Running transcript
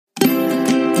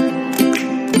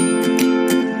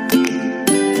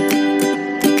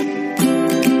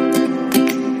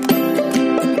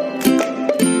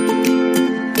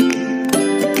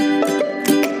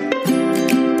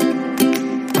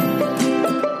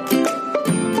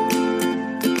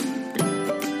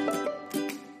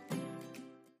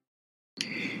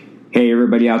Hey,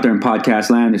 everybody out there in podcast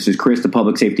land, this is Chris, the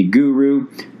Public Safety Guru.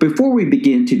 Before we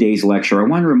begin today's lecture, I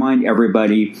want to remind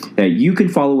everybody that you can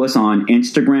follow us on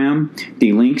Instagram.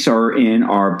 The links are in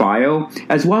our bio,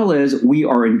 as well as we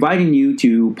are inviting you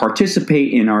to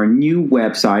participate in our new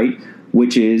website,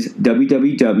 which is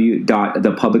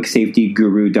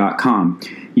www.thepublicsafetyguru.com.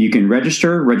 You can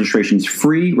register. Registration is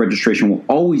free. Registration will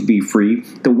always be free.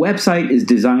 The website is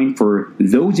designed for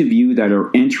those of you that are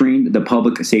entering the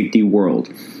public safety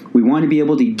world. We want to be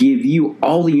able to give you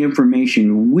all the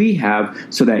information we have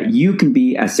so that you can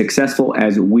be as successful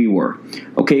as we were.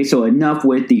 Okay, so enough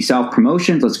with the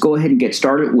self-promotions. Let's go ahead and get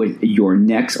started with your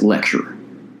next lecture.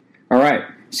 All right,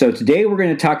 so today we're going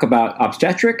to talk about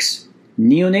obstetrics,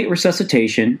 neonate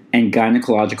resuscitation, and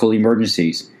gynecological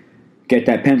emergencies. Get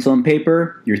that pencil and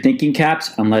paper, your thinking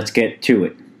caps, and let's get to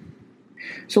it.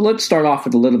 So let's start off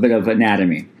with a little bit of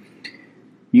anatomy.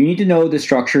 You need to know the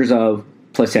structures of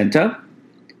placenta,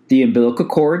 the umbilical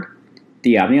cord,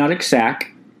 the amniotic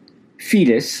sac,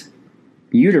 fetus,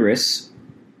 uterus,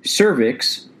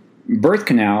 cervix, birth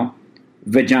canal,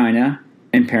 vagina,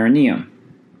 and perineum.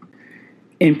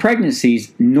 In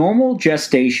pregnancies, normal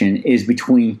gestation is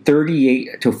between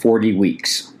 38 to 40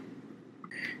 weeks.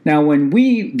 Now, when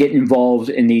we get involved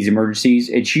in these emergencies,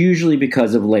 it's usually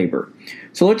because of labor.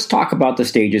 So let's talk about the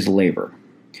stages of labor.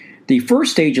 The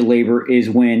first stage of labor is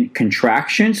when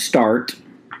contractions start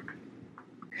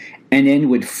and end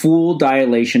with full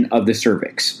dilation of the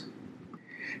cervix.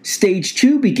 Stage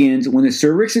 2 begins when the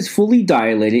cervix is fully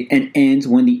dilated and ends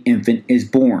when the infant is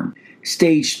born.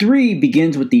 Stage 3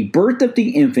 begins with the birth of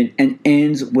the infant and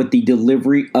ends with the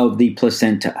delivery of the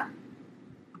placenta.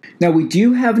 Now, we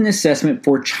do have an assessment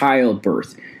for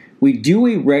childbirth. We do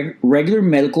a regular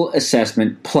medical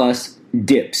assessment plus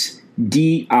DIPS,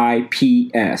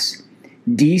 D-I-P-S.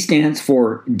 D stands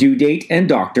for due date and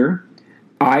doctor.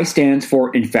 I stands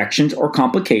for infections or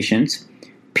complications.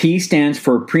 P stands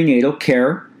for prenatal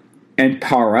care and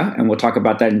para, and we'll talk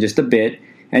about that in just a bit.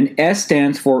 And S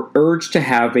stands for urge to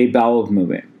have a bowel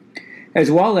movement.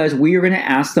 As well as we are going to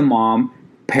ask the mom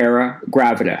para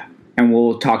gravida, and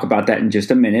we'll talk about that in just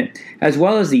a minute, as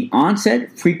well as the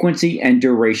onset, frequency, and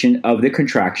duration of the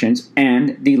contractions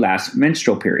and the last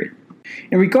menstrual period.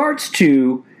 In regards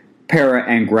to para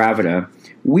and gravida,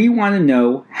 we want to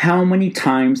know how many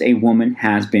times a woman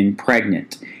has been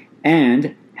pregnant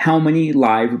and how many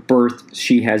live births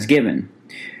she has given.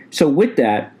 So with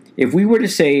that, if we were to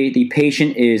say the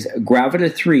patient is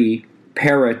gravida 3,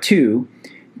 para 2,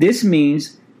 this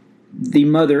means the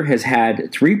mother has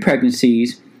had 3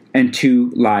 pregnancies and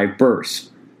 2 live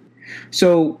births.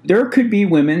 So there could be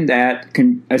women that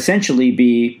can essentially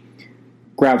be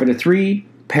gravida 3,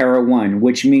 para 1,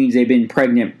 which means they've been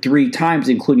pregnant 3 times,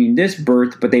 including this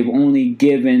birth, but they've only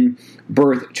given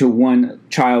birth to 1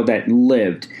 child that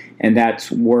lived, and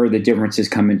that's where the differences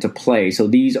come into play. So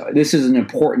this is an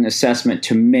important assessment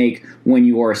to make when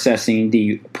you are assessing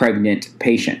the pregnant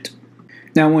patient.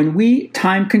 Now, when we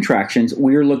time contractions,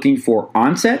 we are looking for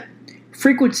onset,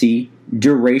 frequency,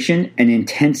 duration, and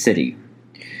intensity.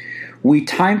 We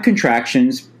time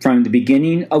contractions from the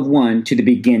beginning of one to the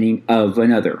beginning of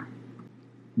another.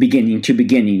 Beginning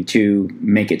to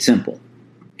make it simple.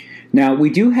 Now, we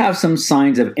do have some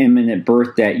signs of imminent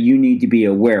birth that you need to be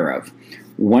aware of.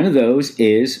 One of those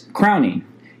is crowning.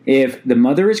 If the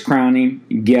mother is crowning,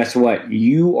 guess what?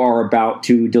 You are about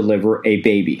to deliver a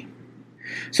baby.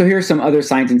 So here are some other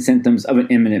signs and symptoms of an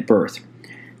imminent birth.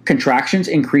 Contractions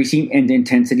increasing in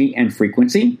intensity and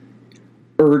frequency,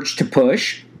 urge to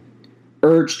push,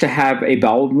 urge to have a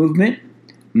bowel movement,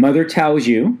 mother tells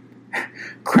you,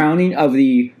 crowning of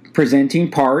the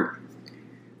presenting part.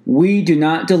 We do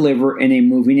not deliver in a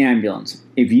moving ambulance.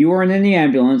 If you are in the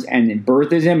ambulance and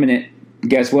birth is imminent,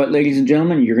 guess what, ladies and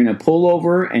gentlemen? You're going to pull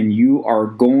over and you are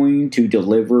going to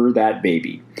deliver that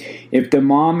baby. If the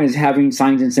mom is having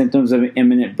signs and symptoms of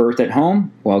imminent birth at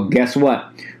home, well, guess what?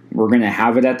 We're going to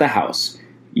have it at the house.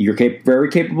 You're very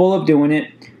capable of doing it.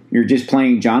 You're just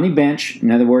playing Johnny Bench.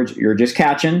 In other words, you're just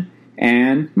catching,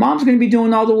 and mom's going to be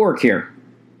doing all the work here.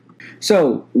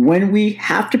 So when we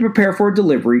have to prepare for a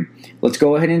delivery, let's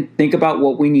go ahead and think about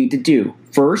what we need to do.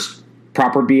 First,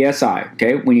 proper BSI.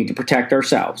 Okay, we need to protect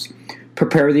ourselves.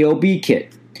 Prepare the OB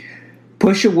kit.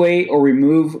 Push away or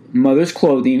remove mother's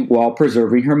clothing while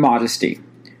preserving her modesty.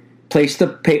 Place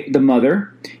the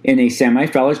mother in a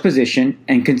semi-phallic position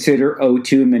and consider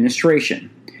O2 administration.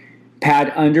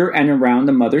 Pad under and around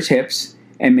the mother's hips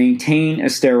and maintain a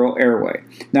sterile airway.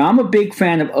 Now, I'm a big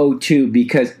fan of O2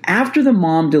 because after the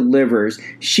mom delivers,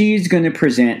 she's going to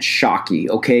present shocky,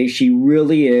 okay? She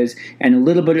really is, and a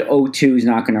little bit of O2 is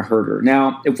not going to hurt her.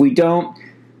 Now, if we don't,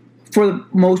 for the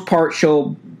most part,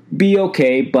 she'll be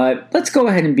okay, but let's go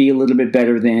ahead and be a little bit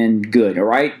better than good, all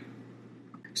right?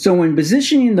 So when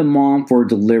positioning the mom for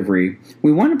delivery,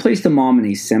 we want to place the mom in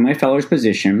a semi-Fowler's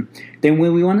position. Then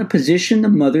we want to position the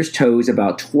mother's toes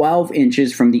about 12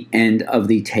 inches from the end of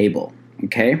the table,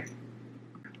 okay?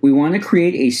 We want to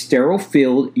create a sterile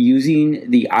field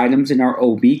using the items in our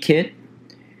OB kit.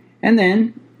 And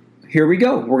then, here we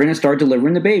go. We're going to start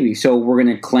delivering the baby. So we're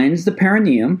going to cleanse the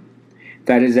perineum.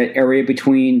 That is that area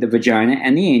between the vagina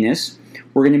and the anus.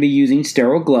 We're going to be using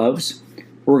sterile gloves.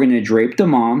 We're going to drape the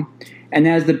mom. And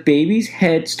as the baby's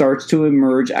head starts to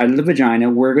emerge out of the vagina,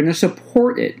 we're going to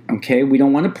support it, okay? We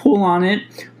don't want to pull on it.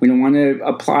 We don't want to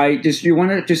apply, you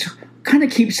want to just kind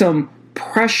of keep some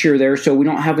pressure there so we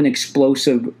don't have an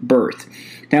explosive birth.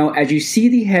 Now, as you see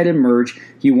the head emerge,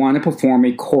 you want to perform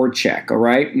a cord check, all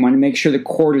right? You want to make sure the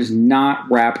cord is not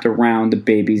wrapped around the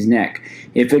baby's neck.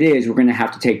 If it is, we're going to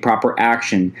have to take proper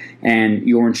action. And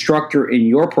your instructor in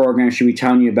your program should be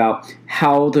telling you about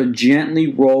how to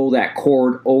gently roll that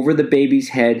cord over the baby's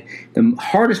head. The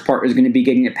hardest part is going to be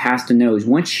getting it past the nose.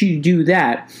 Once you do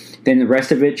that, then the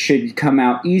rest of it should come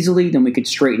out easily. Then we could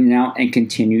straighten it out and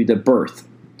continue the birth.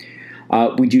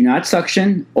 We do not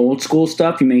suction, old school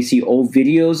stuff. You may see old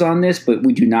videos on this, but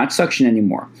we do not suction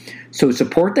anymore. So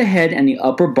support the head and the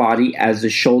upper body as the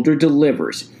shoulder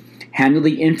delivers. Handle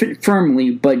the infant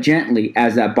firmly but gently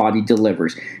as that body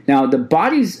delivers. Now, the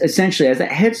body's essentially, as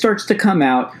that head starts to come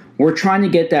out, we're trying to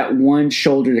get that one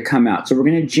shoulder to come out. So we're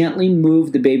going to gently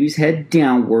move the baby's head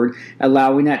downward,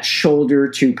 allowing that shoulder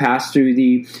to pass through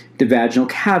the vaginal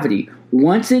cavity.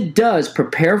 Once it does,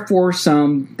 prepare for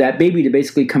that baby to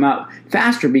basically come out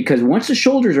faster, because once the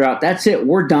shoulders are out, that's it.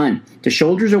 We're done. The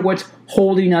shoulders are what's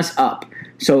holding us up.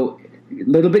 So a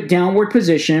little bit downward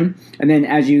position, and then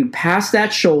as you pass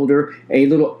that shoulder, a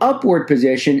little upward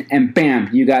position, and bam,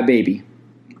 you got baby.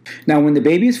 Now, when the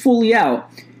baby is fully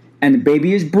out and the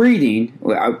baby is breathing,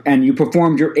 and you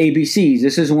performed your ABCs,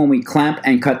 this is when we clamp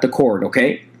and cut the cord,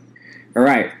 okay? All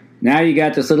right. Now you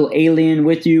got this little alien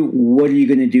with you. What are you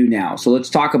going to do now? So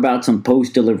let's talk about some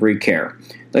post-delivery care.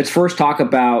 Let's first talk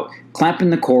about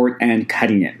clamping the cord and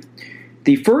cutting it.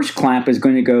 The first clamp is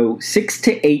going to go 6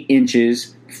 to 8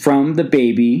 inches from the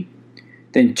baby.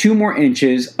 Then 2 more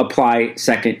inches, apply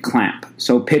second clamp.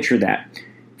 So picture that.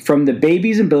 From the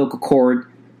baby's umbilical cord,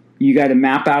 you got to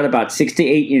map out about 6 to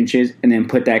 8 inches and then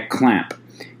put that clamp.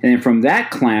 And then from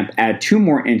that clamp, add 2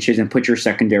 more inches and put your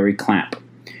secondary clamp.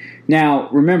 Now,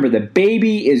 remember, the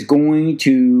baby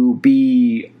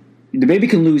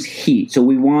can lose heat, so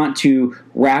we want to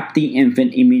wrap the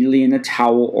infant immediately in a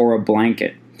towel or a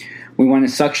blanket. We want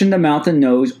to suction the mouth and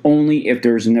nose only if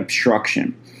there's an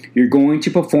obstruction. You're going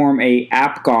to perform a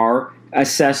APGAR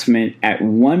assessment at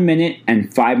 1 minute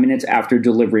and 5 minutes after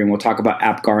delivery, and we'll talk about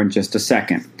APGAR in just a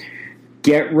second.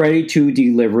 Get ready to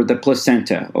deliver the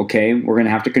placenta, okay? We're going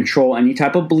to have to control any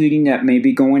type of bleeding that may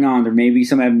be going on. There may be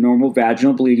some abnormal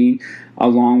vaginal bleeding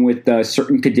along with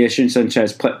certain conditions such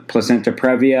as placenta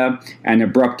previa and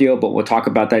abruptio, but we'll talk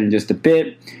about that in just a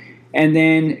bit. And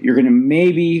then you're going to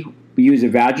maybe use a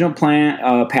vaginal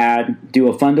pad, do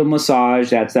a fundal massage.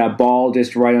 That's that ball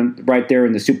just right there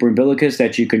in the supraumbilicus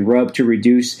that you can rub to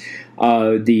reduce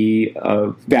the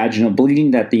vaginal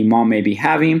bleeding that the mom may be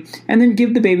having, and then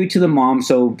give the baby to the mom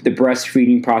so the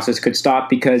breastfeeding process could stop,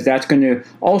 because that's going to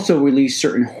also release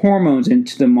certain hormones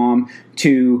into the mom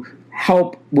to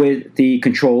help with the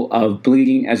control of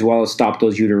bleeding as well as stop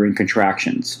those uterine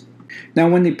contractions. Now,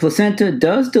 when the placenta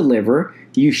does deliver,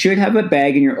 you should have a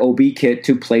bag in your OB kit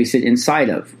to place it inside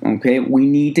of, okay? We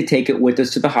need to take it with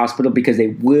us to the hospital because they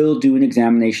will do an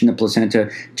examination of the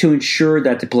placenta to ensure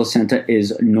that the placenta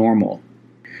is normal.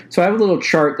 So I have a little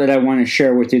chart that I want to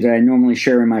share with you that I normally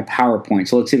share in my PowerPoint.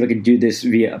 So let's see if I can do this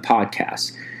via a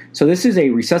podcast. So this is a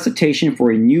resuscitation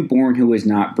for a newborn who is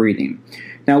not breathing.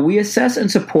 Now, we assess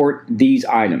and support these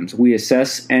items. We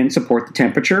assess and support the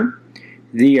temperature,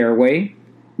 the airway,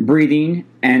 breathing,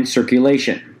 and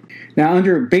circulation. Now,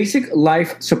 under basic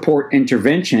life support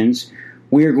interventions,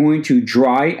 we are going to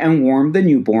dry and warm the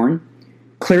newborn,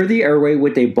 clear the airway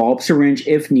with a bulb syringe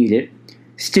if needed,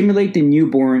 stimulate the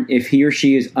newborn if he or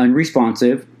she is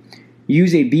unresponsive,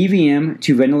 use a BVM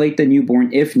to ventilate the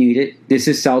newborn if needed. This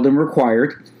is seldom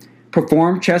required.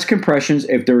 Perform chest compressions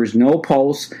if there is no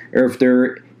pulse, or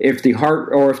if the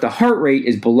heart rate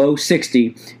is below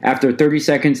 60 after 30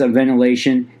 seconds of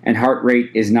ventilation and heart rate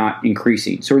is not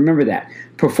increasing. So remember that.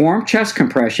 Perform chest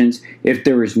compressions if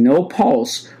there is no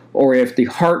pulse or if the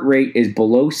heart rate is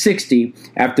below 60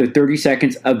 after 30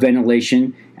 seconds of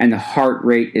ventilation and the heart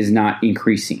rate is not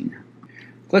increasing.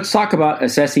 Let's talk about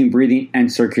assessing breathing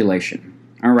and circulation.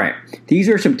 All right, these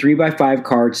are some 3x5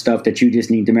 card stuff that you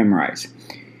just need to memorize.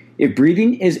 If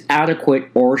breathing is adequate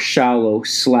or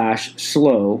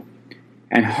shallow/slow,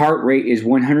 and heart rate is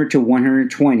 100 to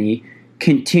 120,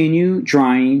 continue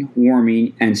drying,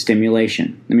 warming, and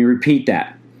stimulation. Let me repeat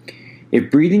that. If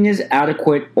breathing is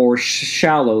adequate or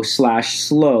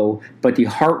shallow/slow, but the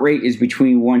heart rate is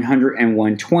between 100 and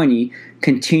 120,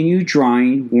 continue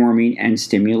drying, warming, and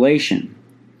stimulation.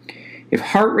 If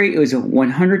heart rate is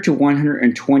 100 to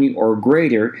 120 or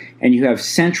greater, and you have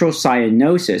central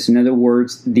cyanosis, in other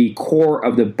words, the core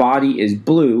of the body is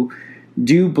blue,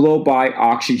 do blow by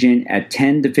oxygen at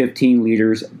 10 to 15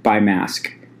 liters by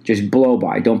mask. Just blow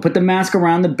by. Don't put the mask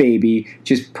around the baby.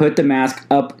 Just put the mask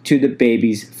up to the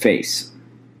baby's face.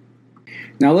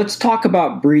 Now let's talk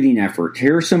about breathing effort.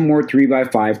 Here's some more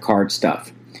 3x5 card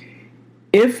stuff.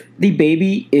 If the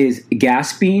baby is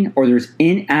gasping or there's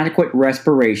inadequate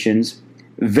respirations,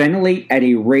 ventilate at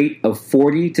a rate of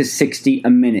 40 to 60 a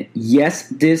minute. Yes,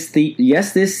 this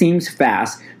seems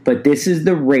fast, but this is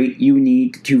the rate you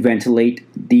need to ventilate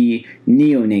the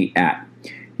neonate at.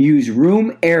 Use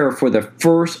room air for the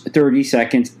first 30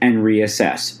 seconds and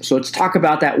reassess. So let's talk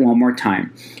about that one more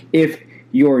time. If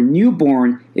your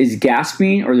newborn is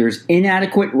gasping or there's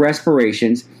inadequate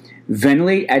respirations,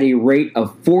 ventilate at a rate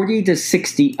of 40 to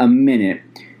 60 a minute,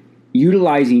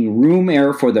 utilizing room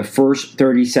air for the first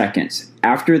 30 seconds.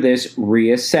 After this,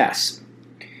 reassess.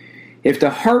 If the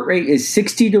heart rate is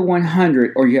 60 to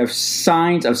 100 or you have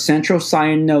signs of central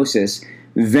cyanosis,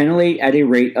 ventilate at a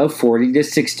rate of 40 to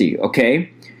 60, okay?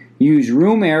 Use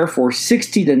room air for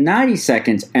 60 to 90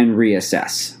 seconds and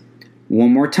reassess.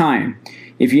 One more time.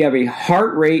 If you have a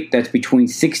heart rate that's between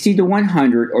 60 to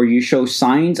 100 or you show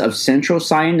signs of central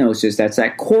cyanosis, that's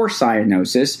that core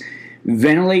cyanosis,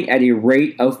 ventilate at a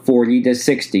rate of 40 to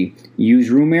 60. Use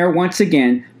room air once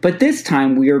again, but this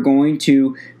time we are going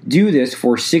to do this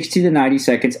for 60 to 90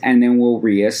 seconds and then we'll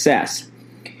reassess.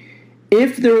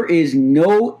 If there is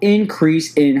no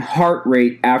increase in heart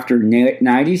rate after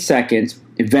 90 seconds,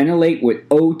 ventilate with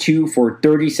O2 for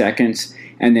 30 seconds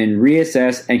and then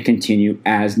reassess and continue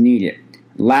as needed.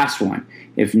 Last one.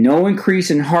 If no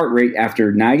increase in heart rate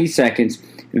after 90 seconds,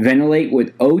 ventilate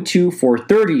with O2 for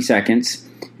 30 seconds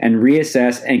and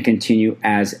reassess and continue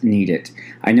as needed.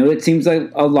 I know that seems like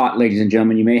a lot, ladies and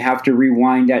gentlemen. You may have to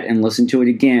rewind that and listen to it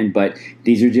again, but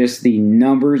these are just the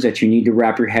numbers that you need to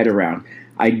wrap your head around.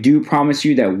 I do promise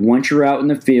you that once you're out in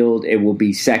the field, it will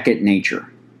be second nature.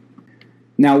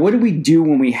 Now, what do we do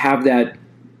when we have that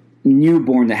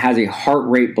newborn that has a heart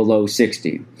rate below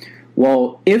 60?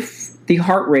 Well, if the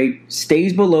heart rate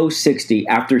stays below 60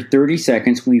 after 30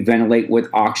 seconds, we ventilate with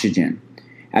oxygen.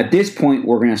 At this point,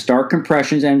 we're going to start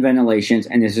compressions and ventilations,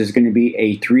 and this is going to be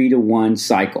a 3-to-1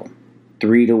 cycle.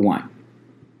 3-to-1.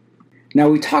 Now,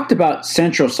 we talked about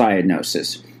central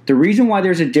cyanosis. The reason why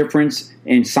there's a difference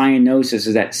in cyanosis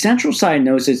is that central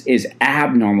cyanosis is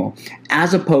abnormal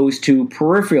as opposed to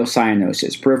peripheral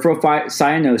cyanosis. Peripheral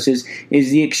cyanosis is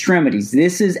the extremities.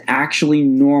 This is actually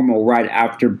normal right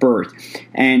after birth,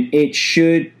 and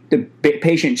the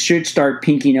patient should start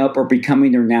pinking up or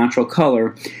becoming their natural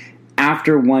color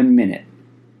after 1 minute.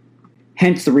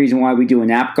 Hence the reason why we do an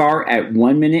APGAR at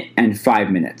 1 minute and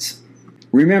 5 minutes.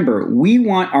 Remember, we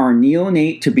want our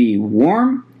neonate to be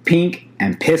warm, pink,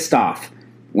 and pissed off.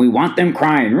 We want them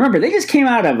crying. Remember, they just came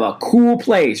out of a cool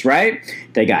place, right?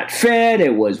 They got fed,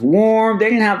 it was warm, they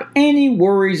didn't have any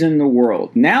worries in the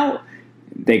world. Now,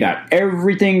 they got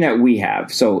everything that we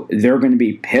have, so they're going to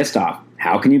be pissed off.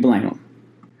 How can you blame them?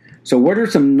 So what are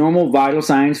some normal vital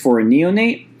signs for a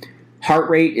neonate?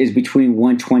 Heart rate is between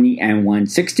 120 and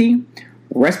 160.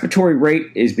 Respiratory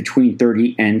rate is between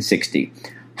 30 and 60.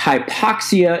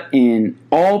 Hypoxia in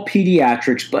all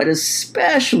pediatrics, but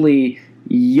especially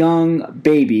young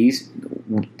babies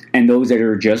and those that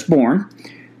are just born.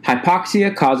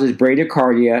 Hypoxia causes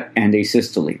bradycardia and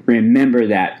asystole. Remember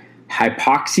that.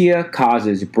 Hypoxia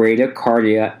causes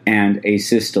bradycardia and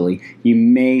asystole. You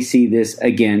may see this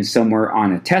again somewhere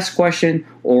on a test question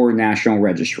or national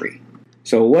registry.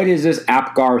 So what is this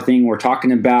APGAR thing we're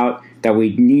talking about that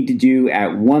we need to do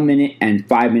at 1 minute and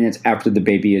 5 minutes after the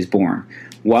baby is born?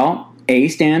 Well, A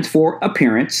stands for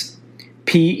appearance,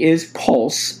 P is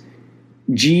pulse,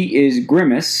 G is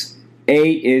grimace,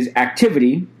 A is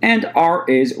activity, and R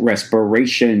is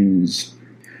respirations.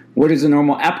 What is the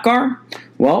normal APGAR?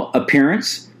 Well,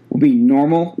 appearance will be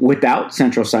normal without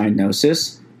central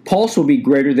cyanosis. Pulse will be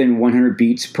greater than 100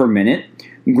 beats per minute.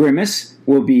 Grimace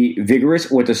will be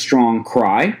vigorous with a strong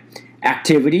cry.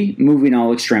 Activity, moving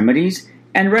all extremities.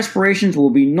 And respirations will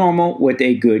be normal with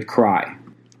a good cry.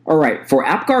 All right, for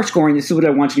APGAR scoring, this is what I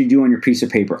want you to do on your piece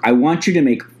of paper. I want you to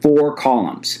make 4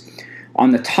 columns. On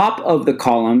the top of the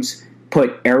columns,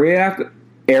 put area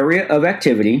area of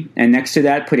activity, and next to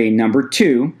that put a number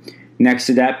 2, next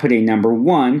to that put a number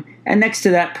 1, and next to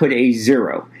that put a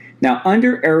 0. Now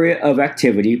under area of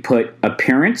activity put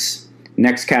appearance,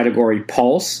 next category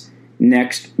pulse,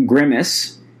 next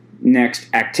grimace, next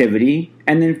activity,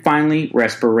 and then finally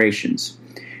respirations.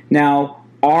 Now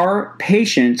our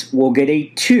patients will get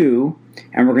a 2,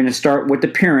 and we're going to start with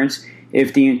appearance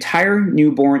if the entire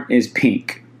newborn is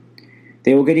pink.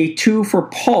 They will get a 2 for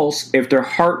pulse if their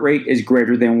heart rate is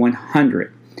greater than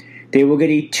 100. They will get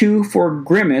a 2 for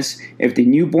grimace if the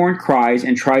newborn cries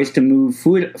and tries to move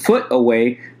foot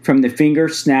away from the finger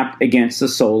snapped against the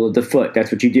sole of the foot.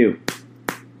 That's what you do.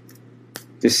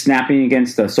 Just snapping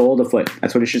against the sole of the foot.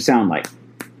 That's what it should sound like.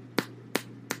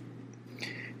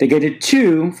 They get a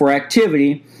 2 for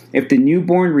activity if the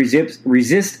newborn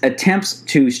resists attempts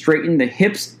to straighten the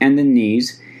hips and the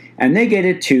knees, and they get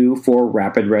a 2 for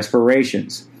rapid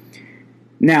respirations.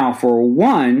 Now, for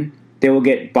 1, they will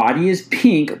get body is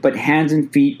pink, but hands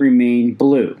and feet remain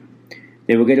blue.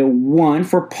 They will get a 1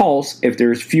 for pulse if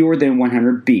there is fewer than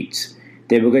 100 beats.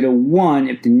 They will get a 1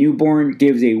 if the newborn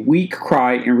gives a weak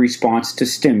cry in response to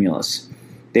stimulus.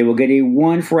 They will get a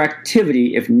 1 for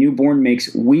activity if newborn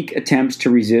makes weak attempts to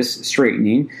resist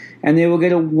straightening, and they will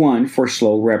get a 1 for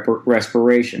slow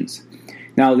respirations.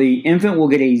 Now, the infant will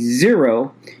get a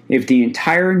 0 if the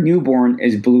entire newborn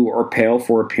is blue or pale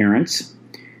for appearance.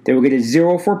 They will get a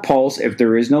 0 for pulse if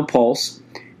there is no pulse.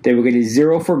 They will get a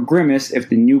 0 for grimace if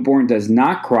the newborn does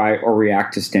not cry or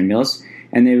react to stimulus.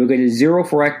 And they will get a 0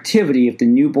 for activity if the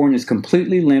newborn is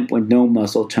completely limp with no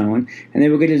muscle tone. And they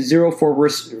will get a 0 for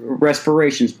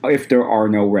respirations if there are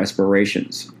no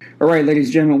respirations. All right, ladies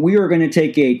and gentlemen, we are going to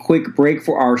take a quick break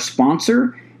for our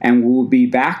sponsor, and we'll be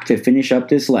back to finish up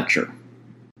this lecture.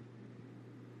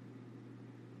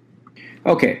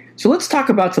 Okay, so let's talk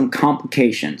about some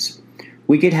complications.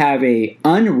 We could have a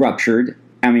unruptured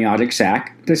amniotic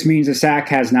sac. This means the sac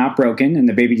has not broken and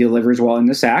the baby delivers while in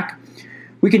the sac.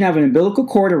 We can have an umbilical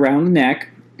cord around the neck.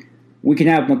 We can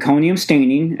have meconium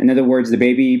staining. In other words, the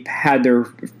baby had their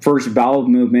first bowel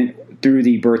movement through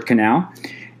the birth canal.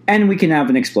 And we can have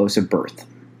an explosive birth.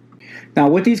 Now,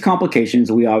 with these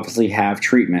complications, we obviously have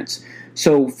treatments.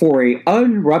 So for an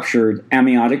unruptured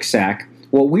amniotic sac,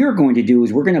 what we are going to do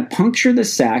is we're going to puncture the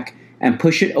sac and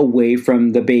push it away from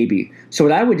the baby. So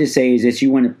what I would just say is that you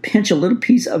want to pinch a little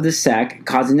piece of the sac,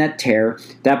 causing that tear.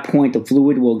 At that point, the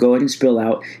fluid will go ahead and spill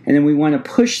out, and then we want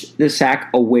to push the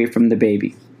sac away from the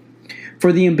baby.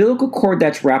 For the umbilical cord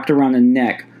that's wrapped around the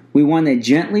neck, we want to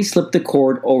gently slip the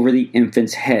cord over the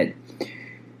infant's head.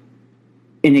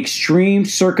 In extreme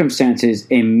circumstances,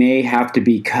 it may have to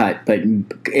be cut, but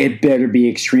it better be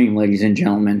extreme, ladies and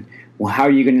gentlemen. Well, how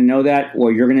are you going to know that?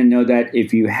 Well, you're going to know that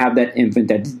if you have that infant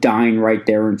that's dying right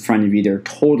there in front of you. They're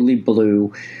totally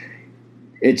blue.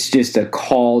 It's just a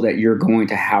call that you're going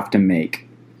to have to make.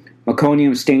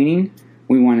 Meconium staining,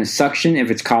 we want to suction if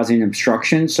it's causing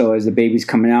obstruction. So as the baby's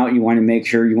coming out, you want to make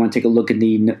sure, you want to take a look at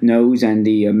the nose and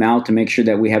the mouth to make sure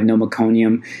that we have no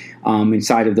meconium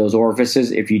inside of those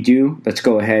orifices. If you do, let's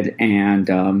go ahead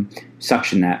and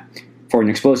suction that. For an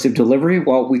explosive delivery,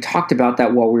 well, we talked about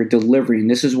that while we were delivering.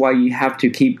 This is why you have to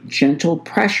keep gentle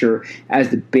pressure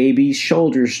as the baby's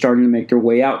shoulders starting to make their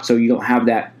way out, so you don't have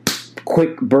that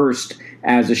quick burst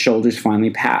as the shoulders finally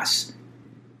pass.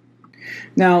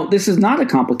 Now, this is not a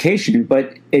complication,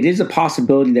 but it is a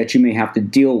possibility that you may have to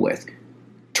deal with.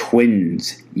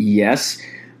 Twins. Yes,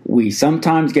 we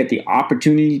sometimes get the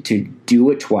opportunity to do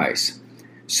it twice.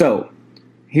 So,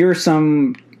 here's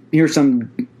some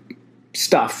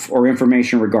stuff or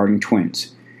information regarding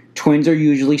twins. Twins are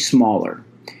usually smaller.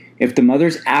 If the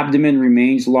mother's abdomen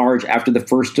remains large after the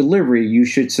first delivery, you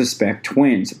should suspect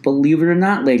twins. Believe it or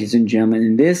not, ladies and gentlemen,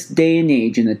 in this day and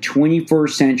age, in the 21st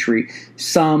century,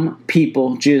 some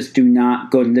people just do not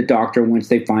go to the doctor once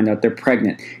they find out they're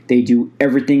pregnant. They do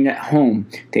everything at home.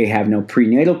 They have no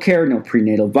prenatal care, no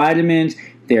prenatal vitamins.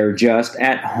 They're just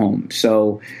at home.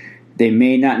 So they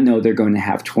may not know they're going to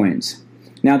have twins.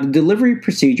 Now, the delivery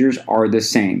procedures are the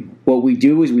same. What we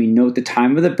do is we note the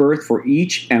time of the birth for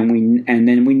each, and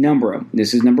then we number them.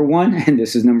 This is number 1, and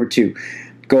this is number 2.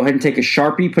 Go ahead and take a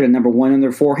Sharpie, put a number 1 on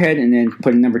their forehead, and then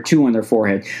put a number 2 on their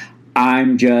forehead.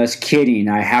 I'm just kidding.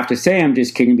 I have to say I'm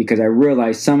just kidding because I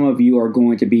realize some of you are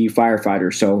going to be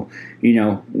firefighters. So,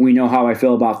 we know how I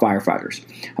feel about firefighters.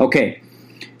 Okay.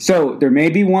 So there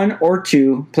may be 1 or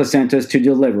 2 placentas to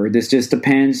deliver. This just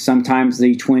depends. Sometimes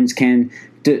the twins can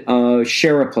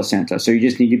share a placenta, so you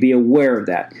just need to be aware of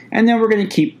that. And then we're going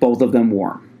to keep both of them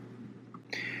warm.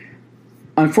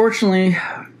 Unfortunately,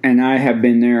 and I have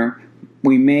been there,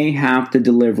 we may have to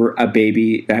deliver a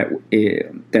baby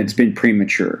that's been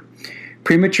premature.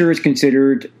 Premature is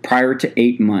considered prior to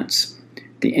 8 months.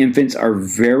 The infants are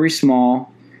very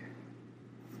small.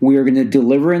 We are going to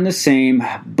deliver in the same,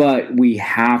 but we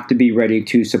have to be ready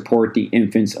to support the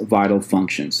infant's vital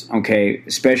functions, okay,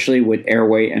 especially with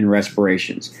airway and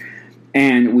respirations.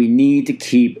 And we need to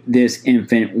keep this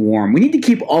infant warm. We need to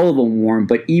keep all of them warm,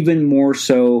 but even more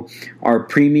so our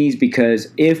preemies,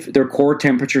 because if their core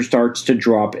temperature starts to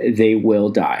drop, they will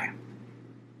die.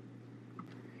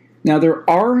 Now, there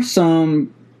are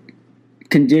some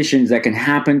conditions that can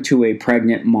happen to a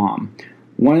pregnant mom.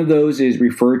 One of those is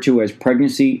referred to as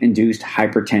pregnancy-induced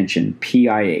hypertension,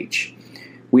 PIH.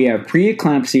 We have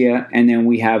preeclampsia, and then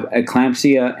we have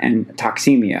eclampsia and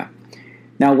toxemia.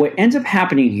 Now, what ends up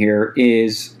happening here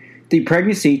is the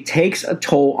pregnancy takes a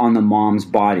toll on the mom's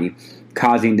body,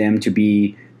 causing them to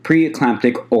be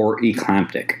preeclamptic or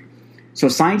eclamptic. So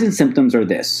signs and symptoms are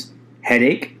this: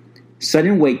 headache,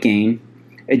 sudden weight gain,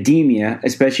 edema,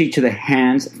 especially to the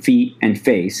hands, feet, and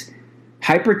face,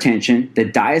 hypertension, the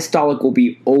diastolic will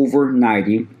be over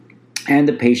 90, and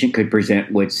the patient could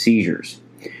present with seizures.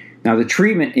 Now, the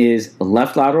treatment is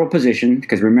left lateral position,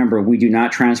 because remember, we do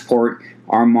not transport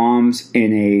our moms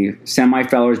in a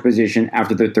semi-Fowler's position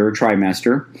after the third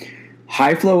trimester.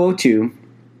 High flow O2,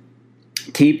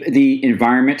 keep the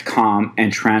environment calm,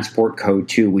 and transport code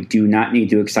 2. We do not need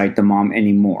to excite the mom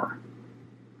anymore.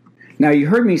 Now, you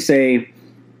heard me say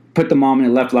put the mom in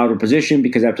a left lateral position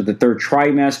because after the third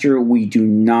trimester, we do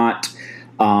not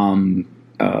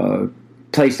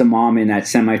place the mom in that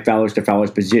semi-Fowler's to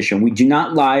Fowler's position. We do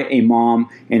not lie a mom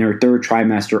in her third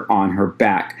trimester on her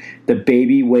back. The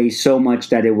baby weighs so much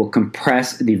that it will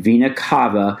compress the vena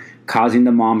cava, causing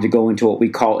the mom to go into what we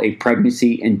call a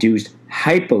pregnancy-induced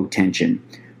hypotension.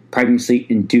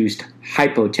 Pregnancy-induced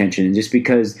hypotension. And just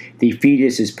because the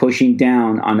fetus is pushing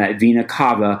down on that vena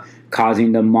cava,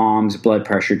 causing the mom's blood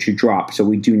pressure to drop. So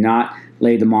we do not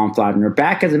lay the mom flat on her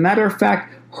back. As a matter of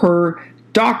fact, her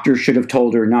doctor should have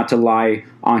told her not to lie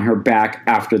on her back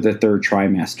after the third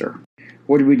trimester.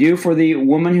 What do we do for the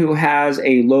woman who has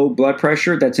a low blood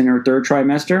pressure that's in her third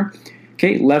trimester?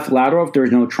 Okay, left lateral if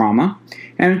there's no trauma.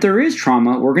 And if there is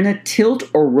trauma, we're going to tilt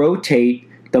or rotate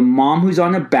the mom who's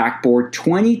on the backboard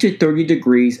 20 to 30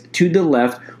 degrees to the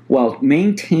left while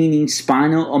maintaining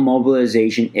spinal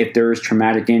immobilization if there is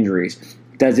traumatic injuries.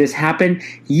 Does this happen?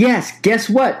 Yes. Guess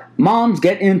what? Moms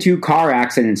get into car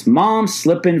accidents. Moms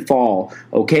slip and fall.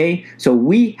 Okay? So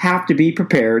we have to be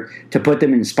prepared to put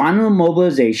them in spinal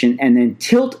immobilization and then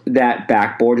tilt that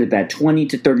backboard at that 20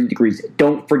 to 30 degrees.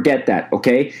 Don't forget that.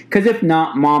 Okay? Because if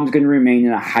not, mom's going to remain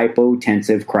in a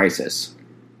hypotensive crisis.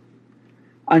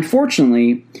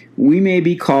 Unfortunately, we may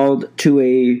be called to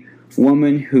a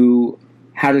woman who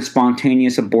had a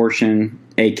spontaneous abortion,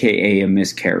 aka a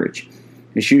miscarriage.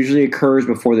 This usually occurs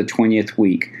before the 20th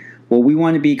week. What we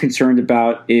want to be concerned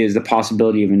about is the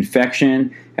possibility of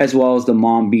infection as well as the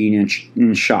mom being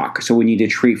in shock. So we need to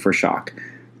treat for shock.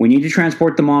 We need to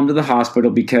transport the mom to the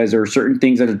hospital because there are certain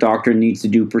things that a doctor needs to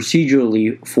do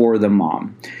procedurally for the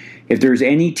mom. If there's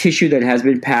any tissue that has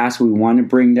been passed, we want to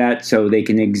bring that so they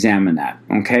can examine that,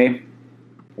 okay?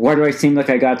 Why do I seem like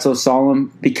I got so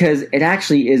solemn? Because it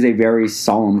actually is a very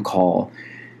solemn call.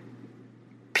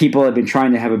 People have been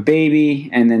trying to have a baby,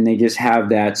 and then they just have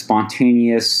that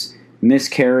spontaneous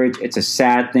miscarriage. It's a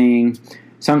sad thing.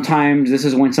 Sometimes this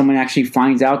is when someone actually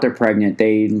finds out they're pregnant.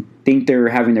 They think they're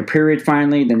having their period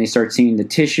finally, then they start seeing the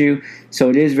tissue. So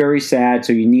it is very sad,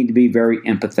 so you need to be very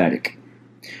empathetic.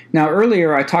 Now,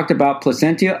 earlier I talked about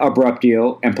placenta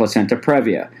abruptio and placenta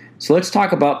previa. So let's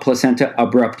talk about placenta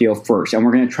abruptio first, and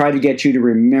we're going to try to get you to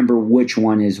remember which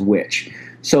one is which.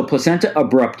 So placenta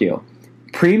abruptio.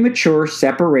 Premature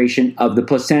separation of the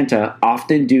placenta,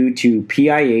 often due to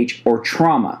PIH or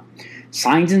trauma.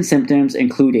 Signs and symptoms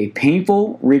include a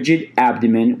painful, rigid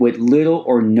abdomen with little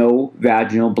or no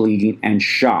vaginal bleeding and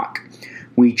shock.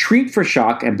 We treat for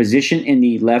shock and position in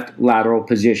the left lateral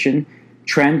position,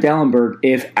 Trendelenburg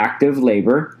if active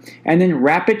labor, and then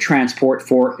rapid transport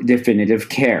for definitive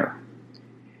care.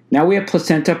 Now we have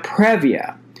placenta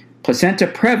previa. Placenta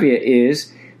previa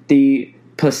is the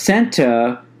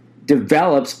placenta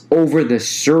develops over the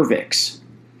cervix.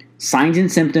 Signs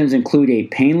and symptoms include a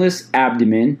painless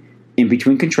abdomen in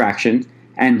between contractions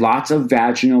and lots of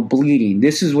vaginal bleeding.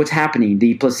 This is what's happening.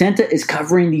 The placenta is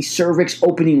covering the cervix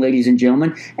opening, ladies and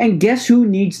gentlemen, and guess who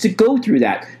needs to go through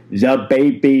that? The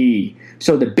baby.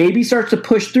 So the baby starts to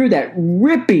push through that,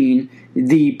 ripping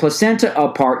the placenta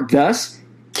apart, thus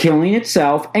killing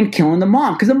itself and killing the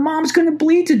mom, because the mom's going to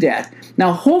bleed to death.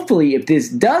 Now, hopefully, if this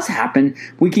does happen,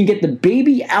 we can get the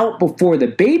baby out before the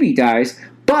baby dies,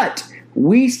 but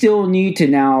we still need to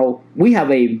now, we have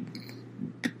a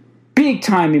big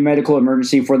time a medical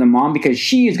emergency for the mom because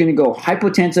she is going to go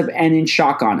hypotensive and in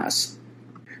shock on us.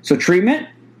 So treatment,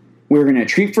 we're going to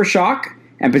treat for shock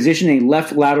and position a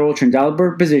left lateral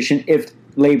Trendelenburg position if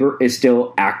labor is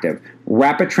still active.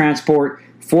 Rapid transport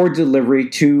for delivery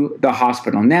to the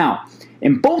hospital. Now,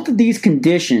 in both of these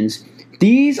conditions,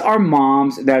 these are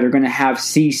moms that are going to have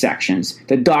C-sections.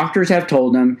 The doctors have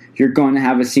told them you're going to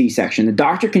have a C-section. The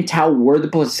doctor can tell where the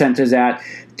placenta is at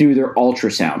through their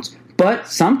ultrasounds. But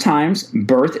sometimes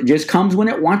birth just comes when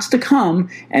it wants to come,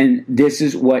 and this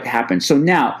is what happens. So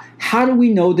now, how do we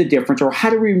know the difference, or how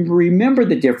do we remember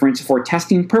the difference for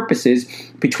testing purposes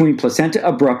between placenta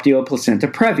abruptio and placenta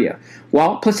previa?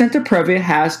 Well, placenta previa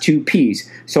has two P's.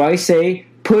 So I say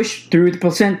push through the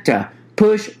placenta,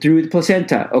 push through the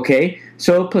placenta, okay?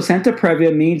 So placenta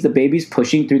previa means the baby's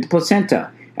pushing through the placenta.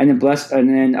 And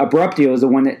then abruptio is the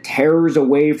one that tears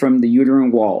away from the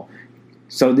uterine wall.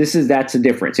 So that's the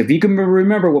difference. If you can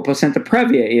remember what placenta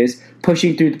previa is,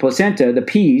 pushing through the placenta, the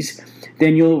P's,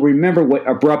 then you'll remember what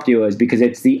abruptio is because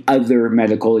it's the other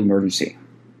medical emergency.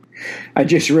 I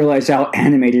just realized how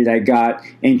animated I got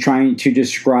in trying to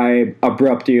describe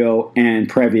abruptio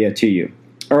and previa to you.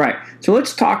 All right, so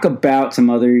let's talk about some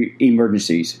other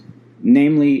emergencies,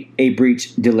 namely a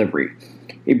breech delivery.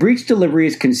 A breech delivery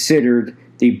is considered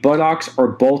the buttocks or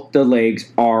both the legs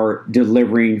are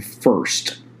delivering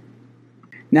first.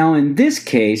 Now, in this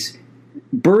case,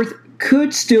 birth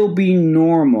could still be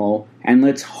normal, and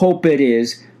let's hope it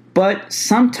is, but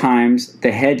sometimes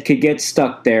the head could get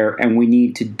stuck there and we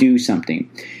need to do something.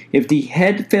 If the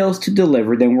head fails to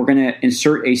deliver, then we're going to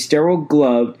insert a sterile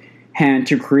gloved hand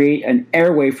to create an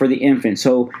airway for the infant.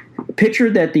 So picture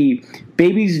that the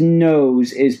baby's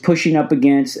nose is pushing up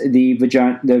against the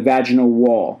vaginal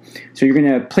wall. So you're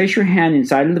going to place your hand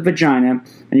inside of the vagina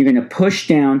and you're going to push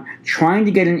down, trying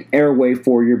to get an airway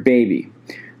for your baby.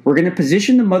 We're going to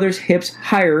position the mother's hips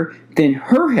higher than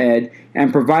her head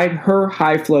and provide her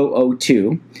high flow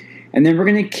O2. And then we're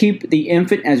going to keep the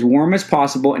infant as warm as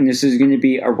possible, and this is going to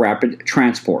be a rapid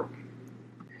transport.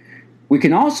 We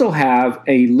can also have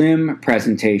a limb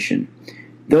presentation.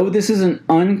 Though this is an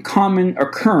uncommon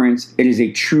occurrence, it is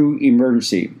a true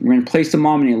emergency. We're going to place the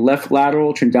mom in a left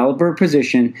lateral Trendelenburg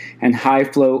position and high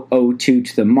flow O2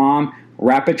 to the mom.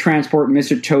 Rapid transport,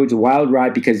 Mr. Toad's wild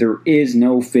ride because there is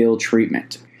no field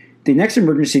treatment. The next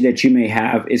emergency that you may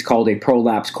have is called a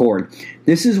prolapse cord.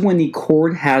 This is when the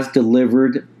cord has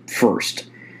delivered first.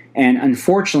 And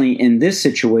unfortunately, in this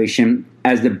situation,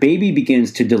 as the baby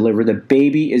begins to deliver, the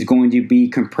baby is going to be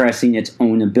compressing its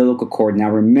own umbilical cord. Now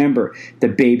remember, the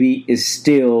baby is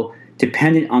still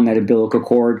dependent on that umbilical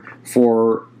cord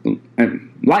for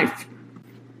life.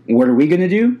 What are we going to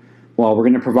do? Well, we're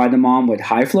going to provide the mom with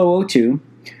high flow O2.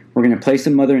 We're going to place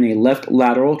the mother in a left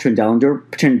lateral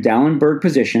Trendelenburg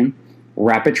position,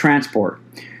 rapid transport.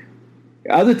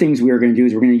 Other things we are going to do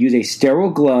is we're going to use a sterile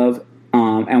glove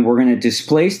and we're going to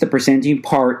displace the presenting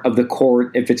part of the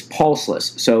cord if it's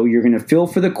pulseless. So you're going to feel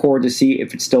for the cord to see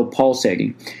if it's still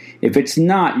pulsating. If it's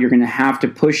not, you're going to have to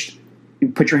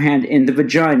put your hand in the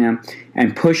vagina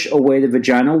and push away the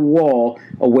vaginal wall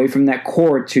away from that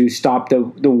cord to stop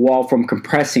the wall from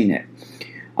compressing it.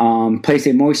 Place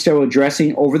a moist sterile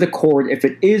dressing over the cord if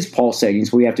it is pulsating,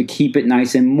 so we have to keep it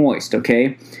nice and moist,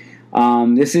 okay?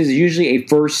 This is usually a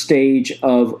first stage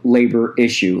of labor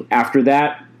issue. After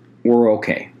that, we're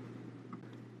okay.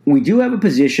 We do have a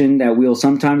position that we'll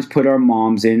sometimes put our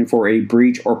moms in for a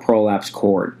breech or prolapse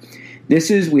cord.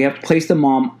 This is, we have to place the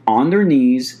mom on their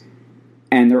knees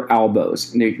and their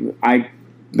elbows. I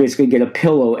basically get a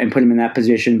pillow and put them in that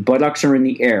position. Buttocks are in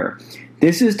the air.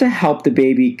 This is to help the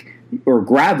baby, or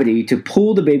gravity, to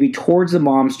pull the baby towards the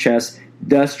mom's chest,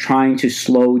 thus trying to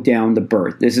slow down the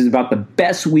birth. This is about the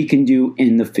best we can do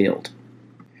in the field.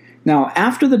 Now,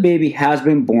 after the baby has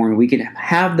been born, we can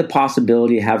have the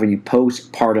possibility of having a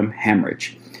postpartum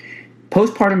hemorrhage.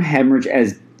 Postpartum hemorrhage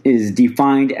is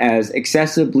defined as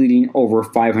excessive bleeding over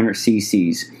 500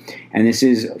 cc's, and this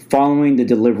is following the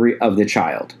delivery of the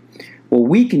child. What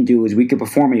we can do is we can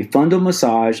perform a fundal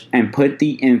massage and put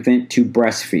the infant to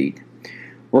breastfeed.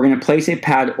 We're going to place a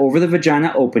pad over the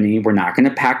vagina opening. We're not going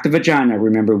to pack the vagina.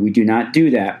 Remember, we do not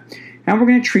do that. And we're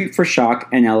going to treat for shock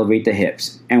and elevate the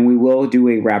hips. And we will do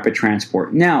a rapid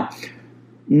transport. Now,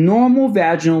 normal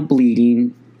vaginal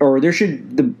bleeding, or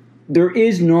there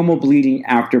is normal bleeding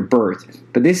after birth.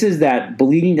 But this is that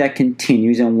bleeding that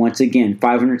continues. And once again,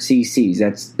 500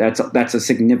 cc's. That's a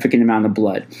significant amount of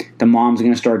blood. The mom's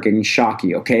going to start getting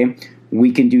shocky, okay?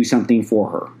 We can do something for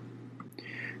her.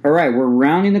 All right, we're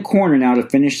rounding the corner now to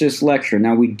finish this lecture.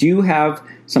 Now, we do have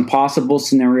some possible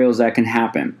scenarios that can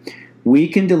happen. We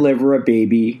can deliver a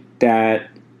baby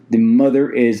that the mother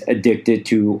is addicted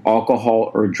to alcohol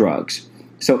or drugs.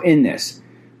 So in this,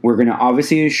 we're going to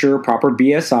obviously ensure proper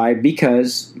BSI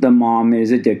because the mom is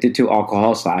addicted to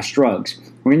alcohol/drugs.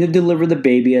 We're going to deliver the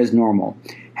baby as normal.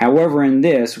 However, in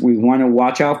this, we want to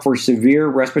watch out for severe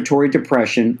respiratory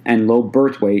depression and low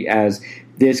birth weight, as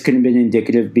this could have been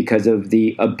indicative because of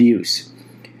the abuse.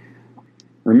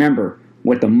 Remember,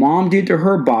 what the mom did to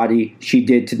her body, she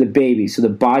did to the baby. So the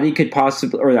baby could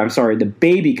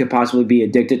possibly be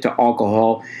addicted to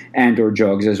alcohol and or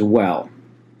drugs as well.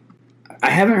 I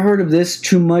haven't heard of this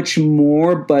too much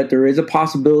more, but there is a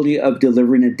possibility of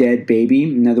delivering a dead baby.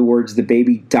 In other words, the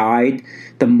baby died.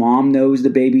 The mom knows the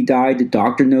baby died. The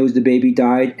doctor knows the baby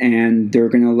died, and they're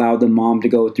going to allow the mom to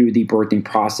go through the birthing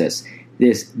process.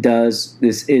 This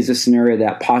is a scenario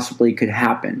that possibly could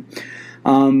happen.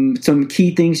 Some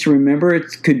key things to remember: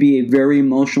 it could be a very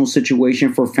emotional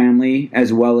situation for family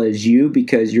as well as you,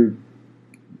 because you're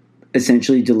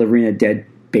essentially delivering a dead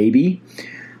baby.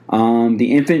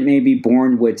 The infant may be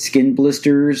born with skin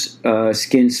blisters,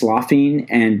 skin sloughing,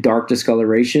 and dark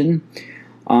discoloration.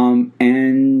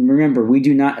 And remember, we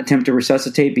do not attempt to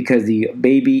resuscitate because the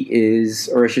baby is,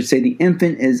 or I should say the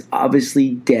infant is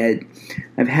obviously dead.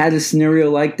 I've had a scenario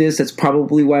like this. That's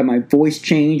probably why my voice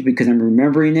changed, because I'm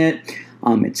remembering it.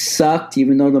 It sucked,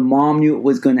 even though the mom knew it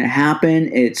was going to happen.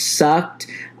 It sucked.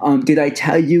 Did I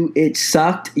tell you it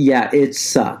sucked? Yeah, it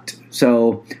sucked.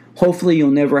 So hopefully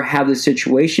you'll never have this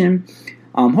situation.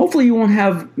 Hopefully you won't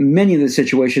have many of the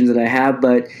situations that I have,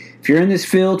 but if you're in this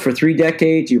field for 3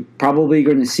 decades, you're probably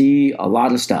going to see a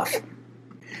lot of stuff.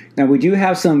 Now, we do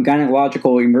have some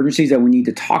gynecological emergencies that we need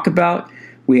to talk about.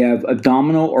 We have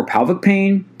abdominal or pelvic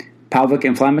pain, pelvic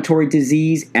inflammatory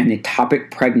disease, and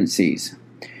ectopic pregnancies.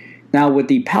 Now, with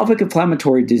the pelvic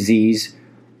inflammatory disease,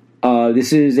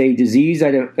 this is a disease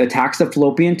that attacks the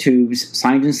fallopian tubes.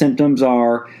 Signs and symptoms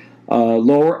are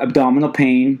lower abdominal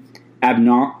pain,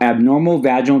 abnormal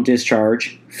vaginal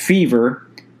discharge, fever,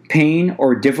 pain,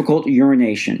 or difficult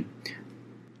urination.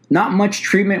 Not much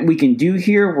treatment we can do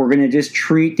here. We're going to just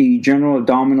treat the general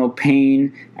abdominal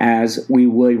pain as we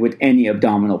would with any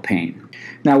abdominal pain.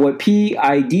 Now, what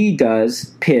PID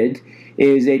does,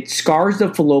 is it scars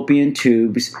the fallopian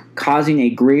tubes, causing a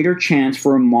greater chance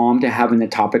for a mom to have an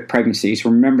ectopic pregnancy. So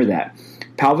remember that.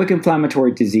 Pelvic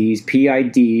inflammatory disease,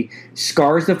 PID,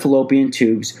 scars the fallopian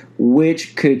tubes,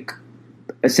 which could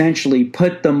essentially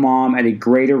put the mom at a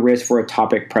greater risk for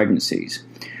ectopic pregnancies.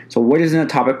 So what is an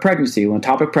ectopic pregnancy? Well, an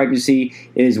ectopic pregnancy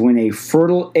is when a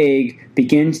fertile egg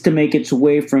begins to make its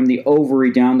way from the ovary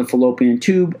down the fallopian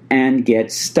tube and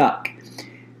gets stuck.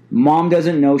 Mom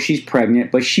doesn't know she's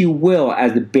pregnant, but she will.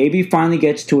 As the baby finally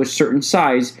gets to a certain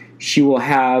size, she will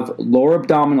have lower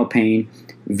abdominal pain,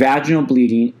 vaginal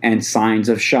bleeding, and signs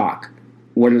of shock.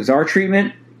 What is our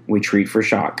treatment? We treat for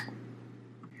shock.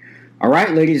 All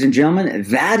right, ladies and gentlemen,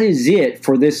 that is it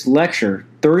for this lecture.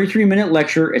 33-minute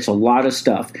lecture. It's a lot of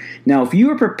stuff. Now, if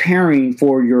you are preparing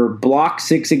for your Block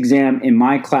 6 exam in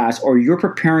my class, or you're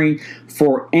preparing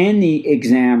for any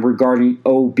exam regarding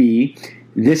OB,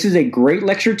 this is a great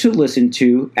lecture to listen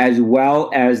to, as well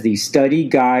as the study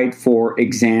guide for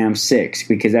Exam 6,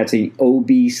 because that's an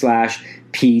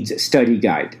OB/PEDS study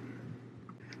guide.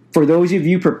 For those of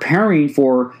you preparing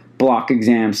for Block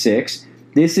Exam 6,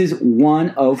 this is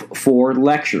one of 4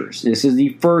 lectures. This is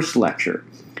the first lecture.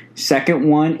 Second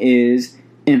one is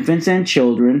Infants and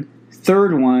Children.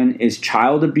 Third one is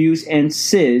Child Abuse and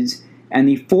SIDS. And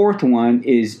the fourth one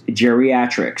is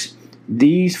Geriatrics.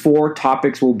 These 4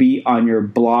 topics will be on your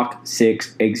Block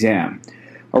 6 exam.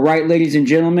 All right, ladies and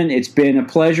gentlemen, it's been a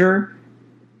pleasure.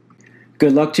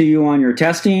 Good luck to you on your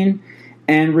testing.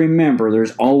 And remember,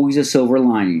 there's always a silver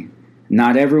lining.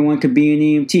 Not everyone could be an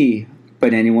EMT,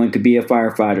 but anyone could be a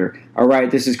firefighter. All right,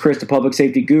 this is Chris, the Public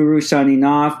Safety Guru, signing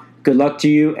off. Good luck to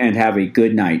you, and have a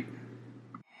good night.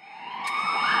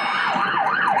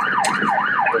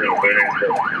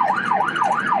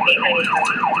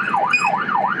 Thank you.